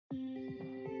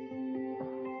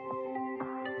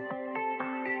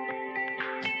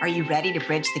Are you ready to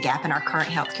bridge the gap in our current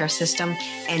healthcare system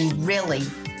and really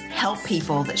help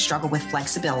people that struggle with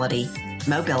flexibility,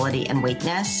 mobility, and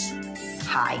weakness?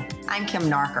 Hi, I'm Kim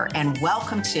Narker, and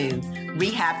welcome to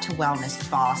Rehab to Wellness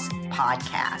Boss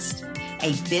Podcast,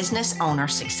 a business owner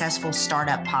successful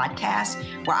startup podcast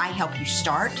where I help you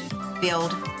start,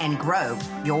 build, and grow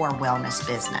your wellness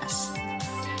business.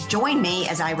 Join me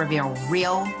as I reveal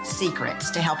real secrets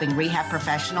to helping rehab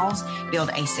professionals build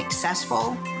a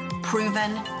successful,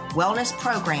 proven wellness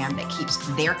program that keeps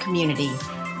their community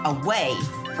away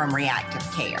from reactive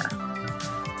care.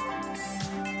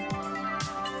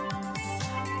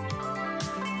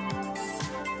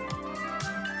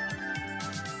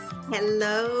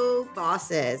 Hello,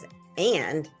 bosses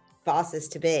and bosses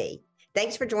to be.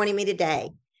 Thanks for joining me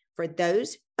today. For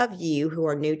those of you who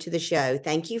are new to the show,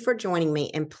 thank you for joining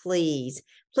me. And please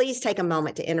take a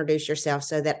moment to introduce yourself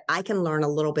so that I can learn a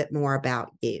little bit more about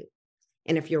you.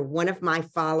 And if you're one of my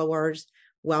followers,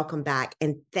 welcome back.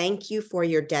 And thank you for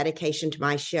your dedication to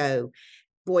my show.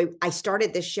 Boy, I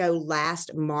started this show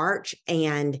last March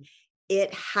and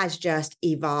it has just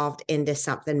evolved into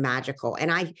something magical.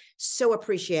 And I so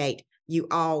appreciate you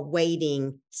all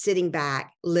waiting, sitting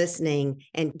back, listening,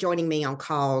 and joining me on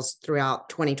calls throughout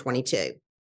 2022.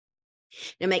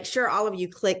 Now, make sure all of you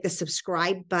click the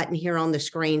subscribe button here on the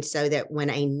screen so that when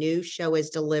a new show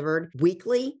is delivered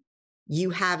weekly,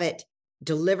 you have it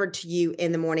delivered to you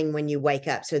in the morning when you wake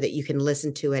up so that you can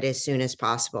listen to it as soon as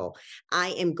possible. I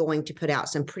am going to put out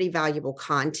some pretty valuable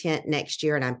content next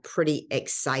year, and I'm pretty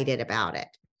excited about it.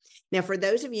 Now, for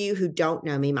those of you who don't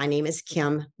know me, my name is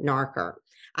Kim Narker.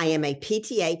 I am a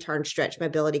PTA turned stretch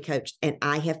mobility coach, and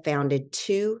I have founded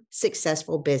 2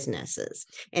 successful businesses.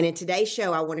 And in today's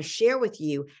show, I want to share with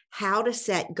you how to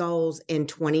set goals in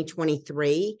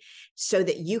 2023 so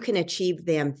that you can achieve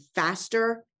them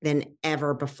faster than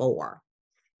ever before.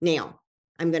 Now,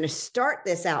 I'm going to start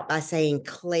this out by saying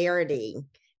clarity.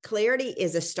 Clarity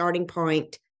is a starting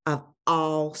point of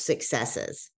all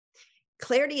successes.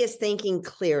 Clarity is thinking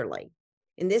clearly.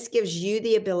 And this gives you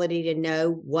the ability to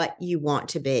know what you want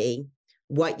to be,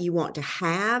 what you want to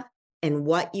have, and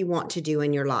what you want to do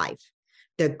in your life.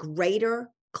 The greater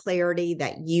clarity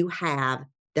that you have,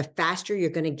 the faster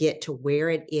you're going to get to where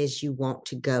it is you want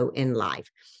to go in life.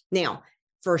 Now,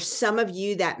 for some of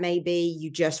you, that may be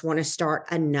you just want to start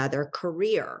another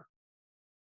career.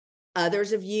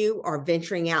 Others of you are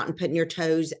venturing out and putting your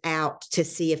toes out to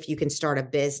see if you can start a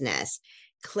business.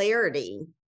 Clarity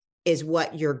is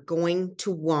what you're going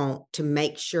to want to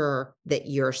make sure that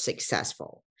you're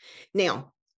successful.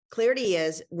 Now, clarity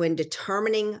is when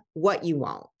determining what you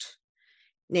want.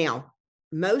 Now,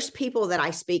 most people that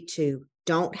I speak to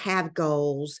don't have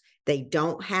goals, they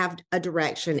don't have a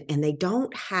direction, and they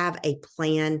don't have a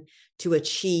plan to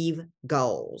achieve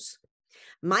goals.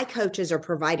 My coaches are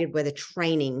provided with a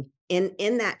training. In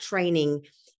that training,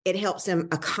 it helps them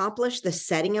accomplish the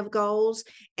setting of goals,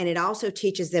 and it also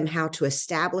teaches them how to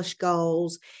establish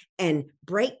goals and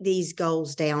break these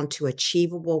goals down to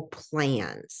achievable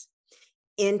plans.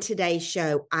 In today's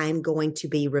show, I'm going to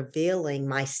be revealing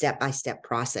my step-by-step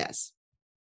process.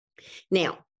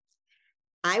 Now,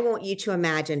 I want you to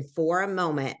imagine for a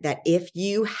moment that if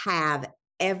you have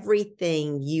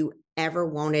everything you ever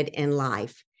wanted in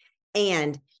life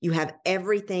and you have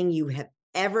everything you have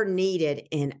ever needed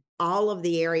in all of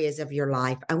the areas of your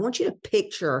life, I want you to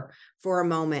picture for a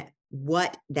moment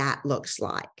what that looks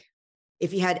like.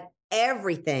 If you had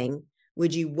everything,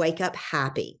 would you wake up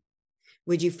happy?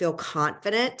 Would you feel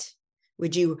confident?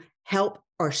 Would you help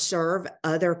or serve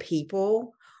other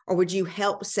people? Or would you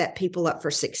help set people up for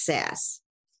success?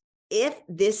 If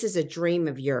this is a dream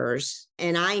of yours,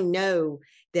 and I know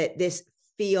that this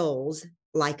feels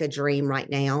like a dream right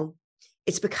now,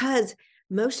 it's because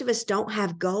most of us don't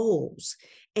have goals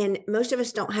and most of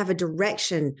us don't have a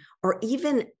direction or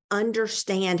even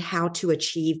understand how to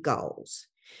achieve goals.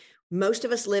 Most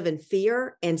of us live in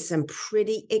fear and some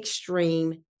pretty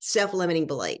extreme self-limiting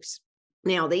beliefs.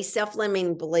 Now, these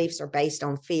self-limiting beliefs are based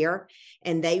on fear,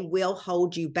 and they will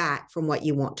hold you back from what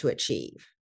you want to achieve.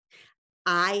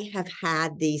 I have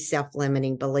had these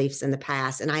self-limiting beliefs in the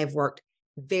past, and I have worked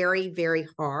very, very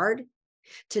hard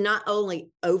to not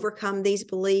only overcome these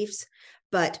beliefs,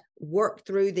 but work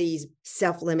through these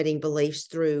self-limiting beliefs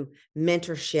through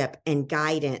mentorship and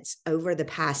guidance over the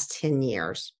past 10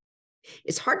 years.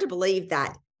 It's hard to believe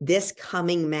that this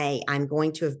coming May, I'm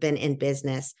going to have been in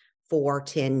business for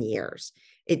 10 years.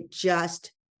 It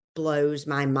just blows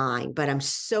my mind, but I'm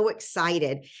so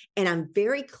excited and I'm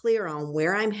very clear on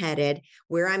where I'm headed,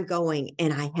 where I'm going,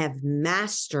 and I have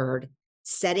mastered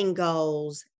setting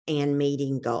goals and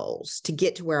meeting goals to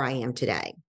get to where I am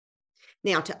today.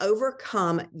 Now, to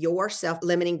overcome your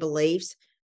self-limiting beliefs,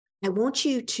 I want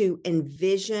you to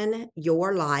envision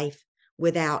your life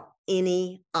without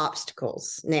any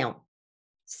obstacles. Now,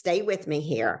 stay with me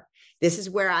here. This is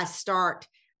where I start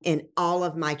in all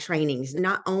of my trainings,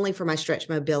 not only for my stretch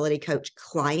mobility coach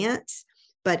clients,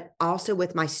 but also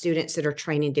with my students that are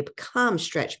training to become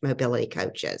stretch mobility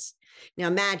coaches. Now,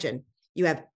 imagine you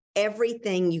have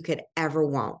everything you could ever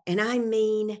want. And I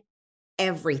mean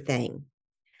everything.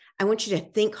 I want you to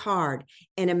think hard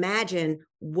and imagine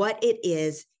what it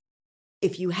is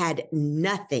if you had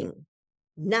nothing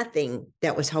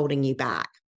that was holding you back.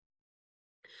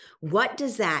 What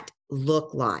does that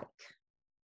look like?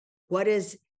 What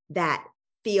does that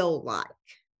feel like?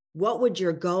 What would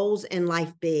your goals in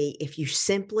life be if you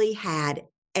simply had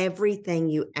everything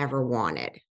you ever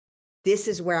wanted? This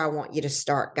is where I want you to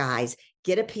start, guys.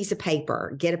 Get a piece of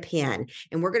paper, get a pen,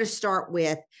 and we're going to start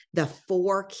with the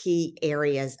 4 key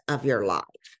areas of your life.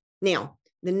 Now,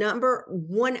 the number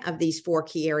one of these 4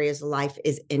 key areas of life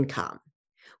is income.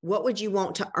 What would you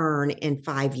want to earn in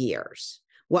 5 years?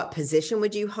 What position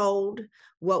would you hold?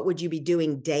 What would you be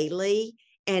doing daily?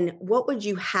 And what would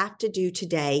you have to do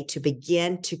today to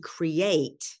begin to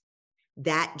create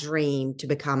that dream to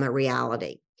become a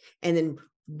reality? And then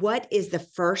what is the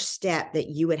first step that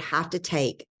you would have to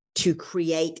take to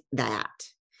create that?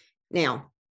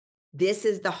 Now, this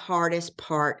is the hardest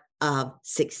part of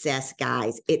success,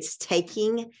 guys. It's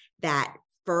taking that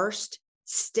first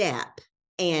step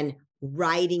and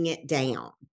writing it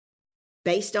down.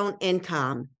 Based on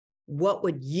income, what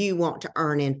would you want to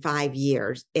earn in 5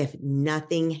 years if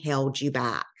nothing held you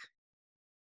back?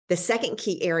 The second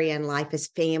key area in life is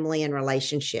family and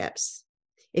relationships.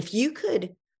 If you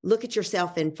could look at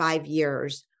yourself in 5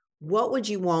 years, what would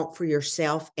you want for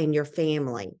yourself and your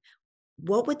family?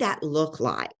 What would that look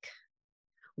like?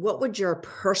 What would your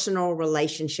personal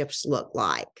relationships look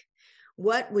like?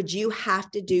 What would you have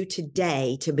to do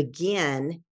today to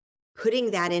begin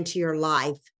putting that into your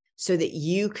life so that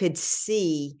you could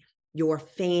see your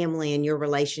family and your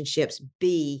relationships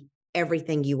be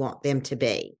everything you want them to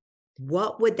be?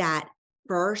 What would that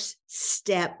first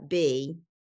step be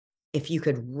if you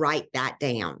could write that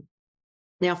down?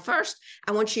 Now, first,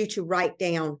 I want you to write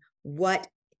down what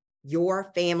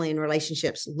your family and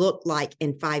relationships look like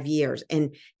in 5 years.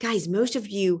 And guys, most of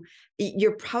you,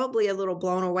 you're probably a little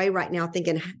blown away right now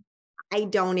thinking, I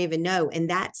don't even know. And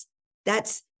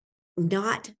that's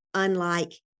not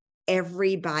unlike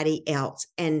everybody else.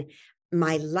 And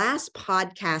my last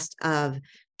podcast of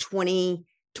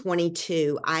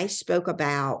 2022, I spoke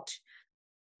about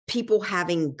people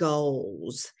having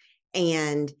goals.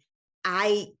 And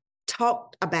I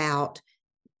talked about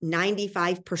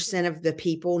 95% of the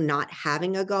people not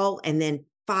having a goal, and then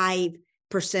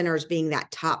 5%ers being that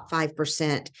top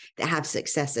 5% that have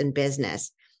success in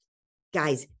business.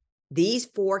 Guys, these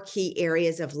 4 key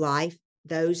areas of life,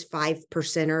 those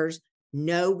 5%ers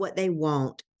know what they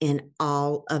want in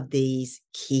all of these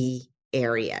key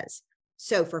areas.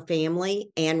 So for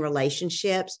family and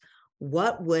relationships,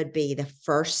 what would be the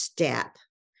first step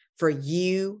for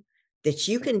you that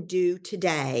you can do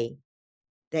today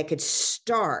that could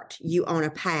start you on a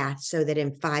path so that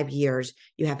in 5 years,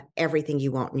 you have everything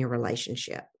you want in your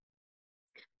relationship?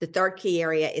 The third key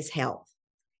area is health.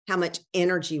 How much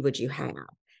energy would you have?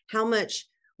 How much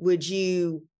would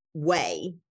you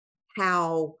weigh?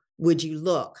 How would you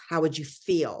look? How would you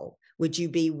feel? Would you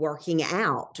be working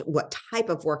out? What type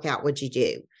of workout would you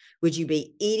do? Would you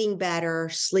be eating better,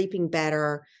 sleeping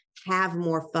better, have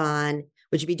more fun?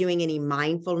 Would you be doing any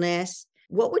mindfulness?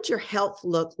 What would your health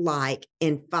look like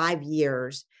in 5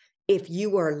 years if you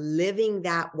were living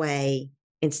that way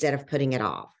instead of putting it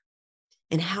off?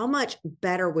 And how much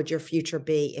better would your future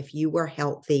be if you were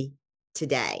healthy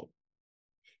today?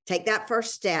 Take that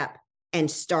first step and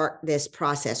start this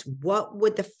process. What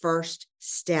would the first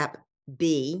step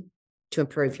be to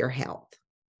improve your health?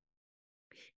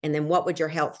 And then what would your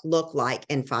health look like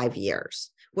in 5 years?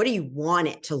 What do you want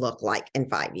it to look like in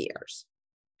 5 years?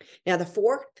 Now, the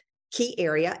fourth key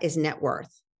area is net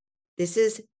worth. This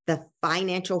is the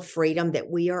financial freedom that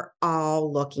we are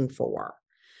all looking for.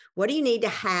 What do you need to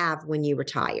have when you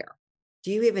retire?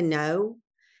 Do you even know?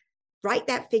 Write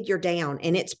that figure down,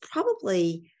 and it's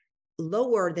probably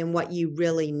lower than what you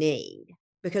really need,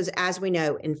 because as we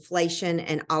know, inflation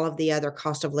and all of the other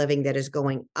cost of living that is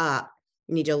going up,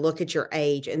 you need to look at your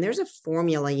age, and there's a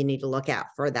formula you need to look at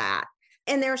for that.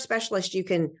 And there are specialists you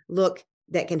can look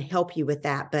that can help you with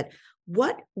that. But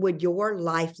what would your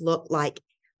life look like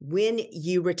when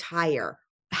you retire?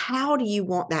 How do you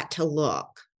want that to look?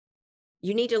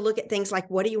 You need to look at things like,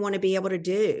 what do you want to be able to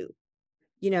do?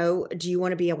 Do you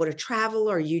want to be able to travel?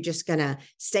 Or are you just going to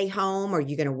stay home? Or are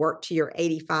you going to work till you're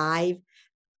 85?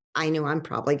 I know I'm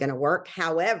probably going to work.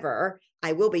 However,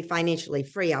 I will be financially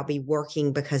free. I'll be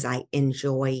working because I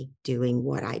enjoy doing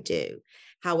what I do.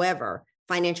 However,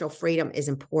 financial freedom is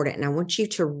important. And I want you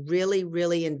to really,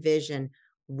 really envision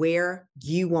where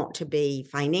you want to be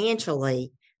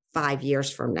financially 5 years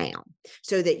from now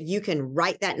so that you can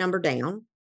write that number down,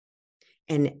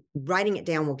 and writing it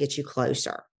down will get you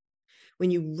closer.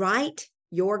 When you write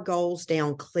your goals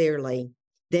down clearly,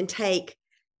 then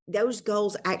those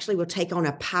goals actually will take on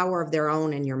a power of their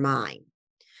own in your mind.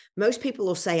 Most people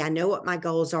will say, I know what my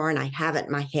goals are and I have it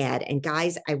in my head. And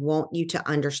guys, I want you to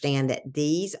understand that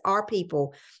these are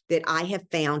people that I have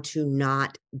found to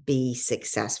not be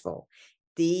successful.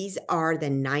 These are the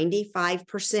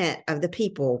 95% of the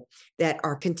people that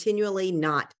are continually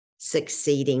not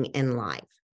succeeding in life.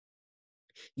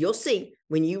 You'll see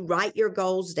when you write your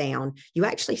goals down, you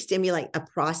actually stimulate a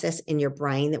process in your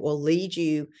brain that will lead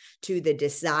you to the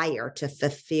desire to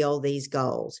fulfill these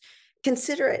goals.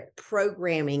 Consider it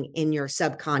programming in your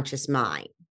subconscious mind.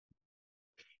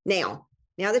 Now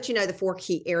that you know the 4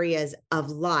 key areas of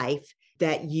life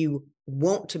that you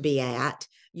want to be at,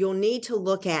 you'll need to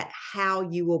look at how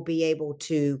you will be able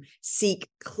to seek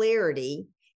clarity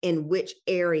in which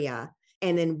area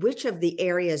and then which of the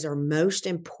areas are most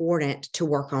important to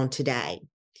work on today.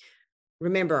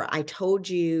 Remember, I told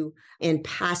you in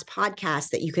past podcasts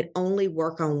that you could only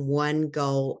work on one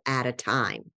goal at a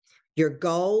time. Your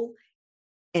goal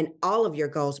and all of your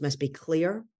goals must be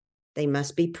clear, they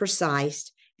must be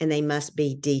precise, and they must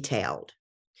be detailed.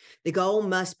 The goal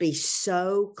must be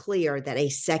so clear that a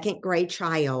second grade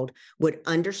child would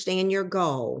understand your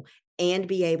goal and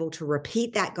be able to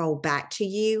repeat that goal back to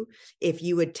you if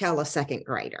you would tell a second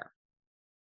grader.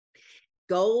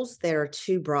 Goals that are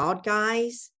too broad,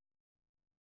 guys,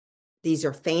 these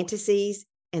are fantasies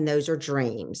and those are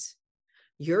dreams.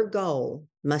 Your goal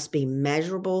must be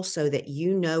measurable so that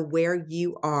you know where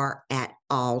you are at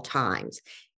all times.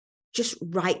 Just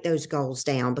write those goals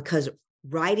down, because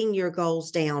writing your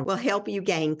goals down will help you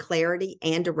gain clarity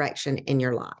and direction in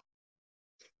your life.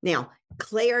 Now,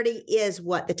 clarity is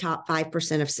what the top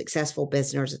 5% of successful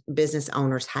business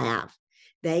owners have.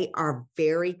 They are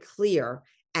very clear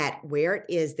at where it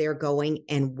is they're going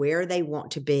and where they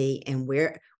want to be and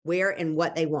where and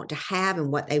what they want to have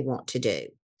and what they want to do.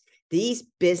 These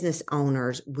business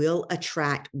owners will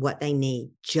attract what they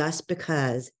need just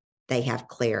because they have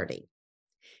clarity.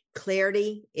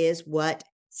 Clarity is what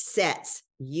sets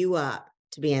you up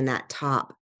to be in that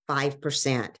top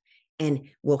 5% and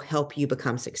will help you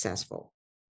become successful.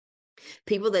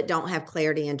 People that don't have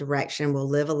clarity and direction will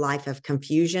live a life of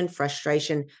confusion,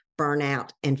 frustration,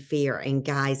 burnout, and fear. And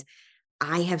guys,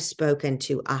 I have spoken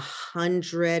to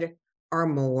 100 or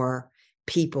more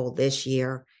people this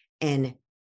year, and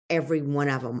every one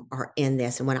of them are in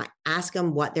this. And when I ask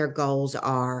them what their goals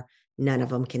are, none of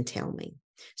them can tell me.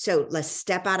 So let's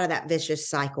step out of that vicious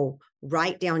cycle,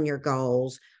 write down your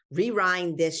goals,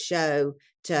 rewind this show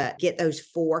to get those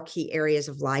 4 key areas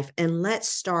of life. And let's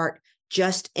start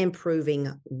just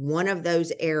improving one of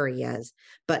those areas.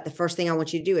 But the first thing I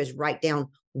want you to do is write down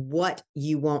what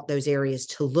you want those areas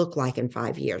to look like in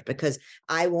 5 years, because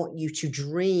I want you to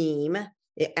dream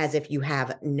as if you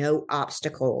have no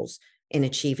obstacles in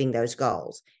achieving those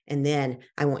goals. And then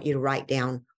I want you to write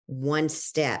down one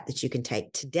step that you can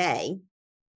take today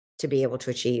to be able to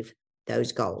achieve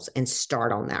those goals and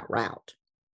start on that route.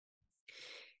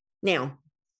 Now,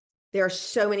 there are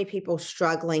so many people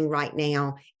struggling right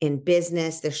now in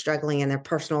business. They're struggling in their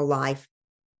personal life.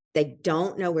 They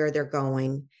don't know where they're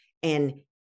going. And,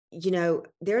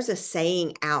 there's a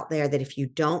saying out there that if you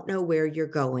don't know where you're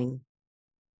going,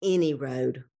 any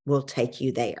road will take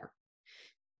you there.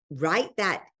 Write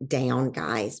that down,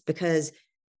 guys, because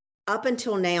up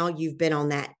until now, you've been on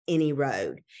that any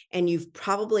road, and you've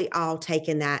probably all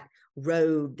taken that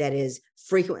road that is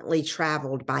frequently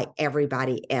traveled by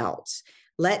everybody else.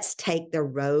 Let's take the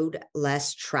road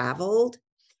less traveled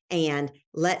and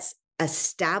let's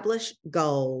establish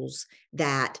goals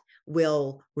that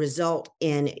will result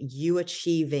in you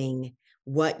achieving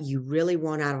what you really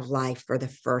want out of life for the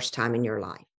first time in your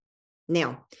life.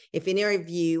 Now, if any of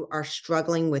you are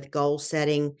struggling with goal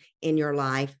setting in your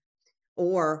life,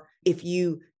 or if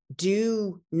you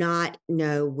do not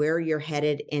know where you're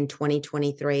headed in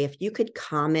 2023, if you could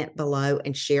comment below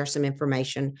and share some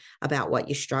information about what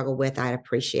you struggle with, I'd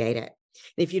appreciate it.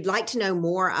 And if you'd like to know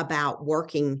more about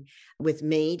working with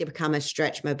me to become a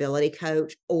Stretch Mobility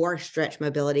Coach or Stretch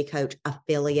Mobility Coach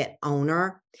affiliate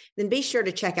owner, then be sure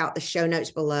to check out the show notes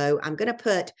below. I'm going to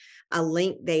put a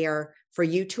link there for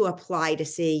you to apply to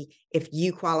see if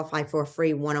you qualify for a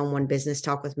free one-on-one business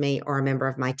talk with me or a member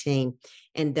of my team.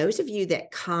 And those of you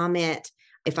that comment,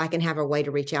 if I can have a way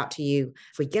to reach out to you,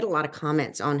 if we get a lot of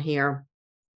comments on here,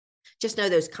 just know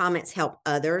those comments help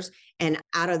others. And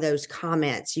out of those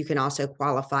comments, you can also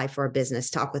qualify for a business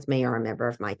talk with me or a member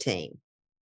of my team.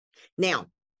 Now,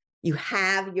 you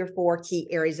have your 4 key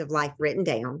areas of life written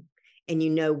down, and you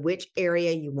know which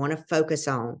area you want to focus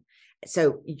on.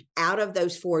 So out of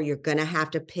those 4, you're going to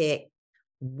have to pick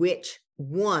which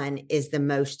one is the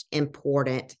most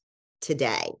important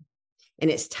today. And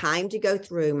it's time to go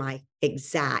through my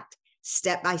exact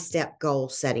step-by-step goal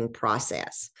setting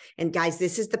process. And guys,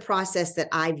 this is the process that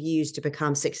I've used to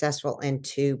become successful in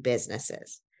 2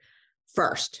 businesses.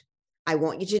 First, I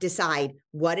want you to decide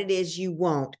what it is you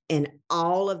want in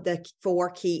all of the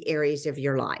 4 key areas of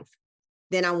your life.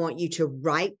 Then I want you to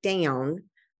write down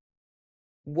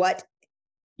what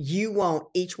you want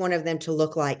each one of them to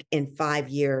look like in 5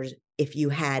 years if you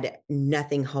had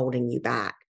nothing holding you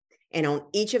back. And on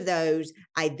each of those,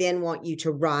 I then want you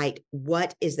to write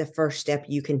what is the first step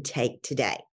you can take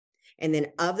today. And then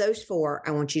of those 4,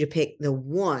 I want you to pick the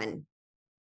one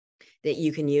that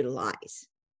you can utilize.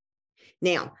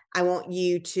 Now, I want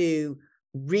you to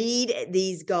read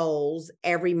these goals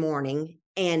every morning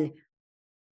and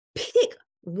pick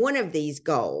one of these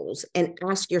goals and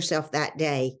ask yourself that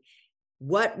day,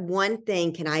 what one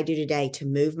thing can I do today to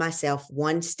move myself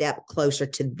one step closer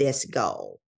to this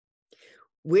goal?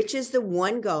 Which is the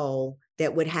one goal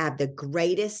that would have the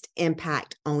greatest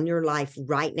impact on your life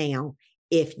right now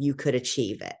if you could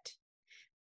achieve it?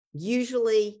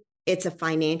 Usually it's a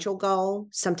financial goal.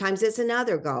 Sometimes it's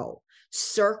another goal.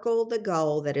 Circle the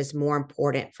goal that is more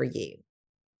important for you.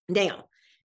 Now,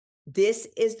 this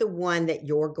is the one that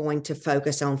you're going to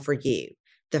focus on for you.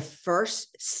 The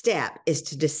first step is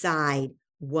to decide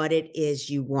what it is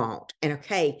you want. And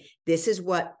okay, this is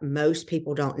what most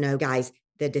people don't know, guys.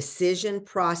 The decision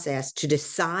process to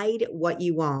decide what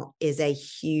you want is a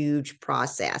huge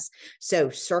process. So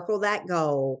circle that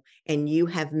goal, and you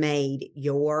have made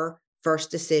your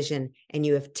first decision, and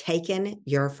you have taken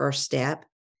your first step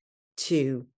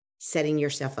to setting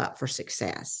yourself up for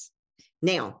success.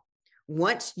 Now,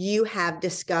 once you have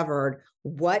discovered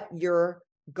what your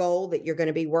goal that you're going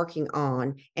to be working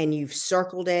on, and you've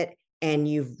circled it and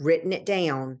you've written it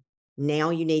down, now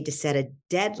you need to set a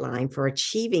deadline for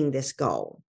achieving this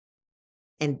goal.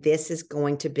 And this is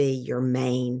going to be your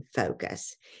main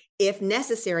focus. If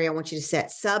necessary, I want you to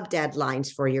set sub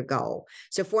deadlines for your goal.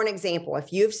 So for an example,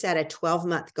 if you've set a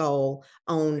 12-month goal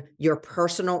on your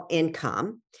personal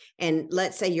income, and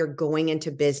let's say you're going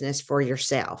into business for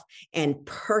yourself, and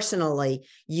personally,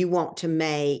 you want to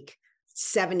make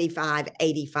 $75,000,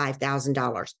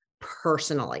 $85,000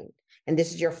 personally, and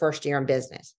this is your first year in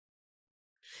business.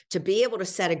 To be able to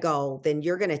set a goal, then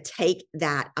you're going to take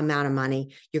that amount of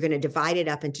money, you're going to divide it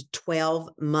up into 12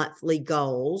 monthly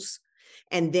goals,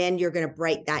 and then you're going to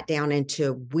break that down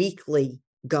into weekly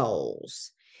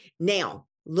goals. Now,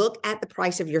 look at the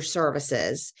price of your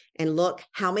services and look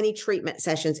how many treatment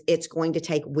sessions it's going to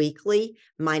take weekly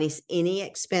minus any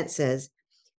expenses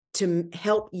to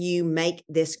help you make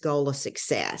this goal a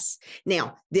success.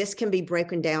 Now, this can be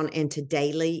broken down into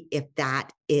daily if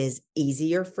that is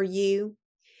easier for you.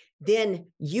 Then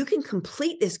you can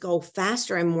complete this goal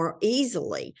faster and more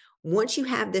easily. Once you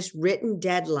have this written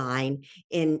deadline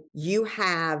and you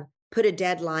have put a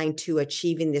deadline to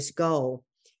achieving this goal,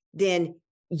 then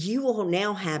you will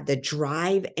now have the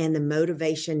drive and the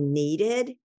motivation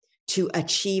needed to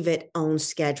achieve it on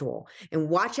schedule. And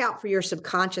watch out for your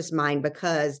subconscious mind,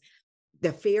 because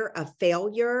the fear of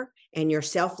failure and your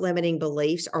self-limiting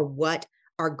beliefs are what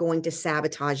are going to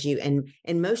sabotage you.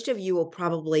 And most of you will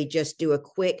probably just do a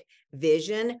quick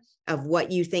vision of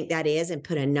what you think that is and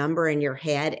put a number in your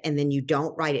head, and then you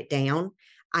don't write it down.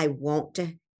 I want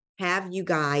to have you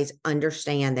guys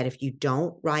understand that if you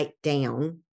don't write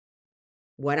down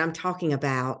what I'm talking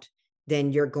about,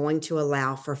 then you're going to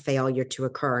allow for failure to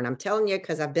occur. And I'm telling you,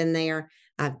 because I've been there,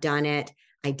 I've done it.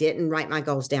 I didn't write my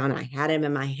goals down. I had them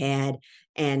in my head,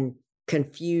 and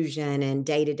confusion and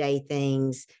day-to-day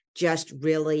things just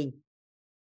really,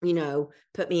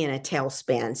 put me in a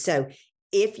tailspin. So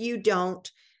if you don't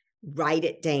write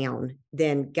it down,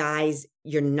 then guys,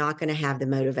 you're not going to have the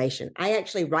motivation. I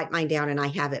actually write mine down and I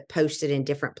have it posted in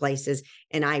different places,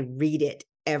 and I read it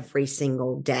every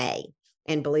single day.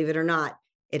 And believe it or not,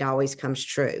 it always comes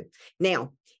true.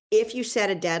 Now, if you set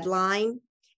a deadline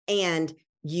and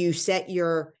you set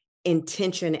your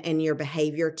intention and your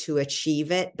behavior to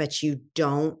achieve it, but you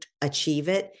don't achieve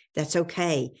it, that's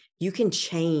okay. You can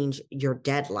change your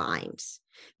deadlines.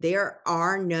 There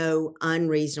are no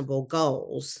unreasonable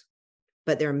goals,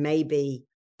 but there may be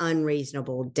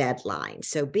unreasonable deadlines.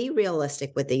 So be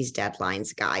realistic with these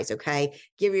deadlines, guys, okay?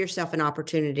 Give yourself an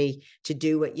opportunity to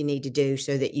do what you need to do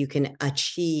so that you can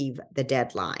achieve the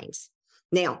deadlines.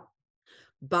 Now,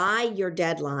 by your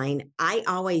deadline, I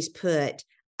always put,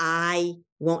 I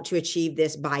want to achieve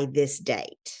this by this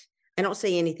date. I don't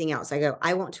say anything else. I go,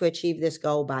 I want to achieve this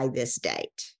goal by this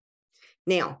date.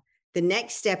 Now, the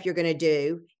next step you're going to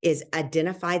do is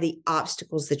identify the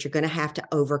obstacles that you're going to have to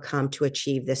overcome to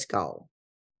achieve this goal.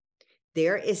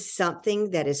 There is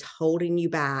something that is holding you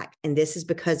back, and this is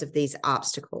because of these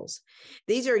obstacles.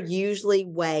 These are usually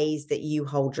ways that you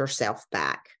hold yourself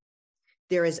back.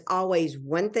 There is always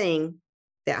one thing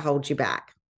that holds you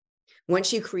back.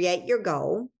 Once you create your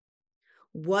goal,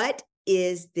 what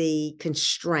is the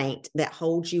constraint that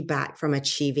holds you back from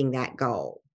achieving that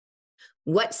goal?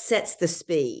 What sets the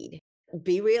speed?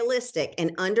 Be realistic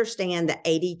and understand the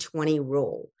 80-20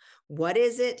 rule. What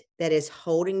is it that is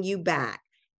holding you back?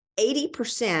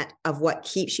 80% of what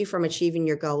keeps you from achieving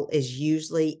your goal is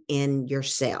usually in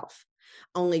yourself.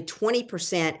 Only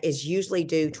 20% is usually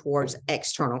due towards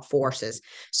external forces.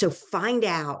 So find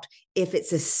out if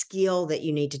it's a skill that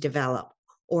you need to develop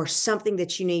or something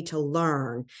that you need to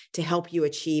learn to help you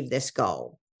achieve this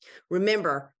goal.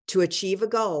 Remember, to achieve a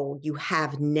goal you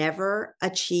have never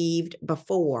achieved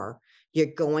before, you're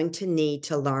going to need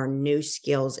to learn new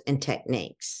skills and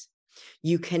techniques.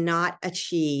 You cannot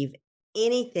achieve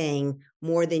anything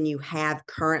more than you have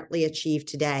currently achieved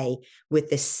today with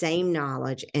the same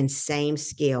knowledge and same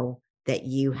skill that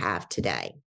you have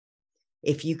today.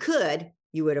 If you could,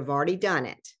 you would have already done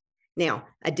it. Now,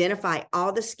 identify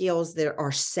all the skills that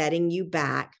are setting you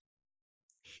back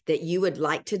that you would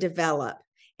like to develop,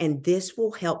 and this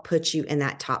will help put you in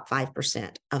that top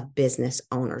 5% of business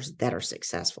owners that are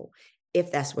successful, if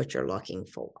that's what you're looking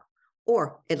for,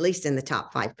 or at least in the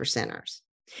top 5%ers.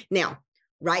 Now,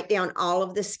 write down all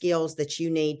of the skills that you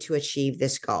need to achieve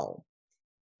this goal.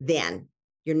 Then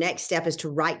your next step is to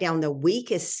write down the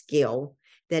weakest skill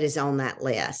that is on that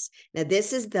list. Now,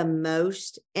 this is the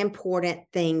most important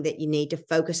thing that you need to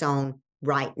focus on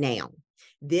right now.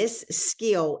 This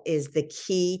skill is the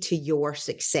key to your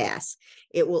success.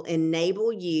 It will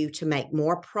enable you to make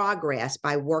more progress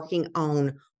by working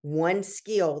on one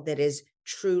skill that is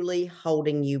truly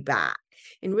holding you back.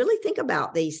 And really think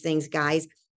about these things, guys.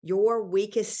 Your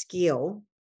weakest skill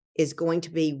is going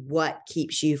to be what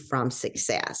keeps you from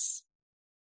success.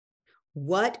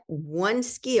 What one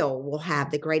skill will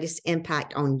have the greatest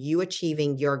impact on you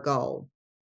achieving your goal?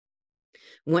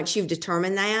 Once you've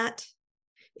determined that,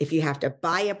 if you have to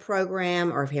buy a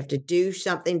program or if you have to do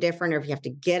something different or if you have to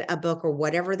get a book or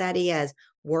whatever that is,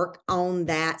 work on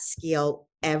that skill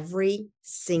every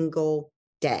single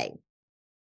day.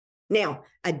 Now,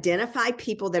 identify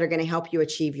people that are going to help you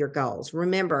achieve your goals.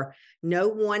 Remember, no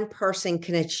one person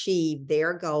can achieve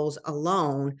their goals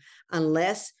alone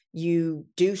unless you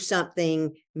do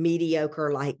something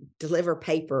mediocre like deliver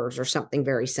papers or something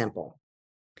very simple.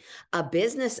 A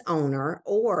business owner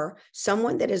or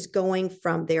someone that is going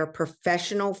from their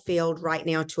professional field right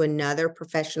now to another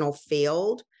professional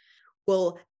field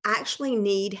will actually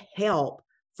need help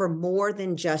from more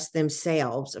than just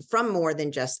themselves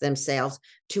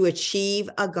to achieve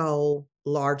a goal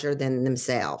larger than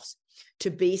themselves. To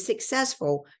be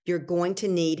successful, you're going to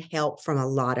need help from a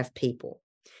lot of people.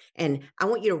 And I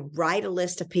want you to write a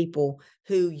list of people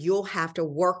who you'll have to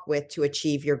work with to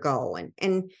achieve your goal.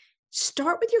 And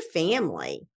start with your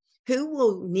family, who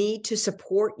will need to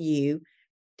support you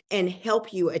and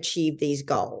help you achieve these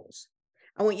goals.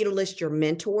 I want you to list your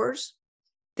mentors,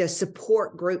 the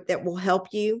support group that will help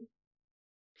you.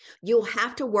 You'll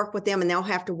have to work with them and they'll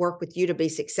have to work with you to be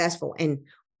successful. And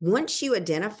once you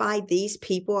identify these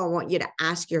people, I want you to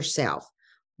ask yourself,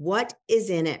 what is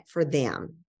in it for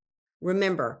them?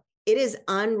 Remember, it is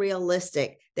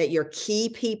unrealistic that your key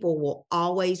people will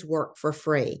always work for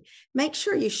free. Make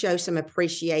sure you show some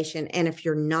appreciation. And if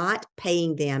you're not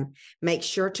paying them, make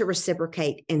sure to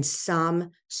reciprocate in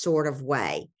some sort of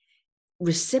way.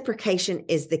 Reciprocation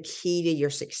is the key to your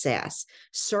success.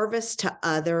 Service to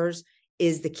others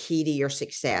is the key to your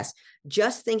success.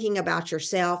 Just thinking about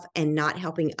yourself and not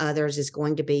helping others is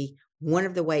going to be one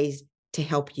of the ways to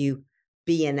help you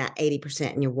be in that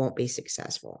 80% and you won't be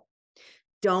successful.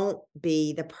 Don't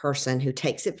be the person who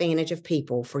takes advantage of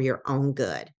people for your own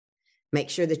good. Make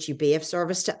sure that you be of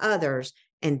service to others,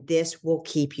 and this will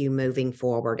keep you moving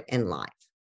forward in life.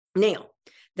 Now,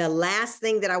 the last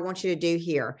thing that I want you to do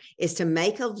here is to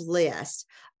make a list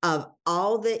of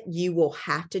all that you will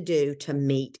have to do to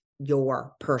meet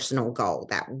your personal goal,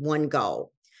 that one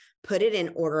goal. put it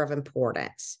in order of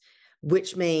importance,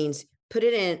 which means put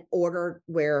it in order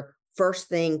where first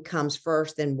thing comes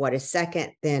first, then what is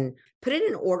second, then put it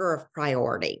in order of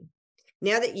priority.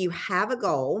 Now that you have a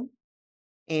goal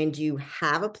and you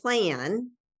have a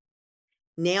plan,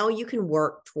 now you can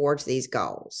work towards these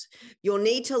goals. You'll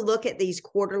need to look at these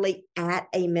quarterly at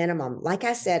a minimum. Like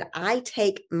I said, I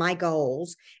take my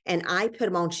goals and I put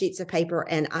them on sheets of paper,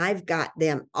 and I've got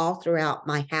them all throughout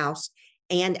my house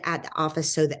and at the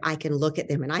office so that I can look at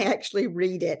them. And I actually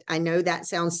read it. I know that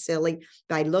sounds silly,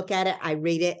 but I look at it, I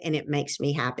read it, and it makes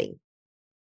me happy.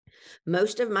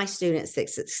 Most of my students that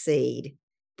succeed,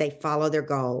 they follow their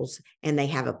goals and they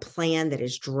have a plan that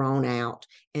is drawn out,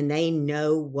 and they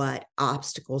know what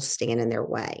obstacles stand in their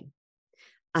way.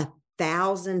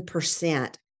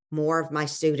 1,000% more of my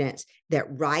students that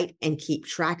write and keep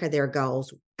track of their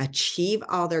goals achieve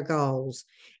all their goals.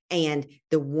 And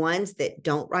the ones that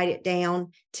don't write it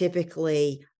down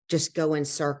typically just go in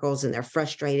circles and they're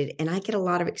frustrated. And I get a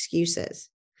lot of excuses.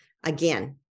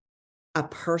 Again, a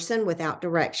person without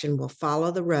direction will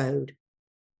follow the road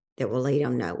that will lead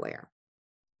them nowhere.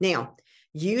 Now,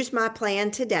 use my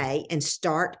plan today and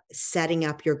start setting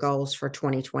up your goals for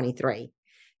 2023.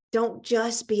 Don't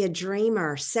just be a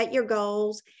dreamer. Set your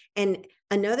goals. And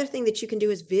another thing that you can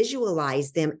do is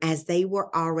visualize them as they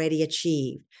were already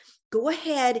achieved. Go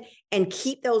ahead and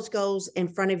keep those goals in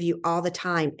front of you all the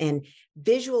time and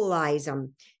visualize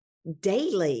them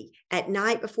daily, at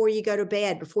night, before you go to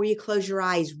bed, before you close your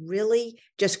eyes. Really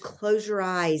just close your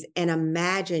eyes and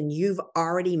imagine you've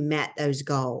already met those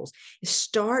goals.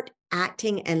 Start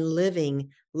acting and living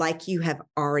like you have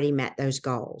already met those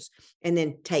goals. And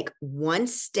then take one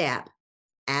step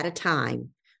at a time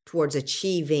towards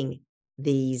achieving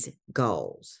these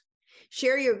goals.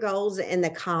 Share your goals in the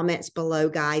comments below,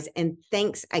 guys. And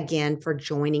thanks again for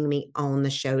joining me on the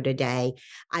show today.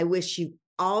 I wish you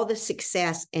all the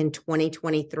success in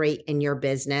 2023 in your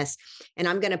business. And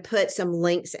I'm going to put some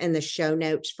links in the show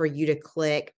notes for you to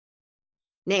click.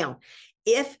 Now,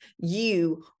 if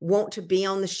you want to be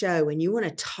on the show and you want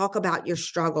to talk about your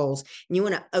struggles and you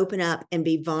want to open up and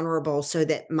be vulnerable so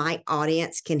that my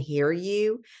audience can hear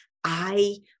you,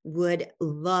 I would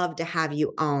love to have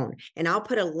you on. And I'll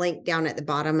put a link down at the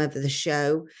bottom of the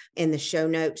show in the show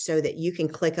notes so that you can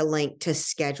click a link to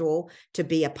schedule to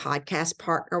be a podcast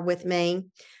partner with me.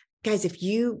 Guys, if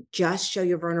you just show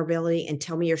your vulnerability and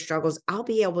tell me your struggles, I'll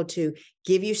be able to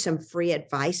give you some free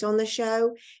advice on the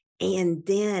show. And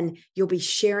then you'll be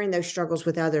sharing those struggles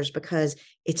with others, because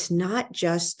it's not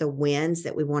just the wins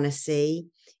that we want to see.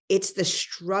 It's the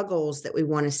struggles that we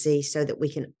want to see so that we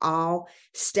can all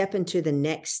step into the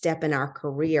next step in our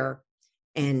career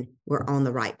and we're on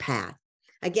the right path.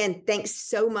 Again, thanks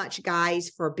so much, guys,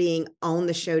 for being on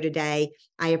the show today.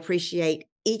 I appreciate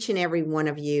each and every one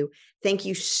of you. Thank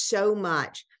you so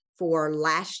much for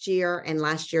last year and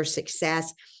last year's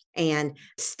success. And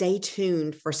stay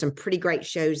tuned for some pretty great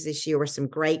shows this year with some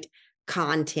great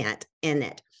content in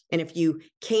it. And if you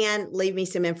can, leave me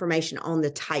some information on the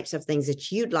types of things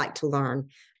that you'd like to learn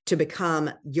to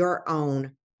become your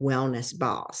own wellness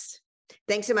boss.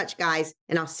 Thanks so much, guys.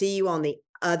 And I'll see you on the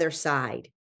other side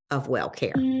of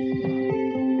WellCare.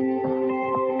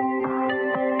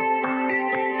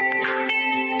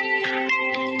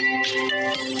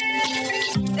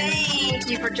 Thank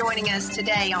you for joining us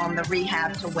today on the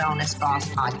Rehab to Wellness Boss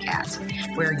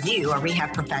podcast, where you, a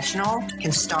rehab professional,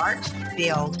 can start,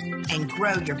 build, and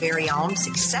grow your very own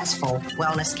successful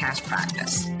wellness cash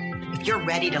practice. If you're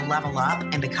ready to level up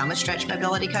and become a stretch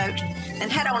mobility coach, then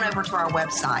head on over to our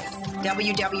website,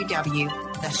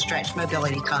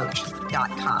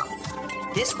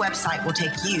 www.thestretchmobilitycoach.com. This website will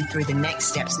take you through the next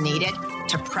steps needed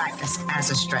to practice as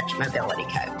a stretch mobility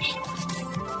coach.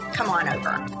 Come on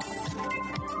over.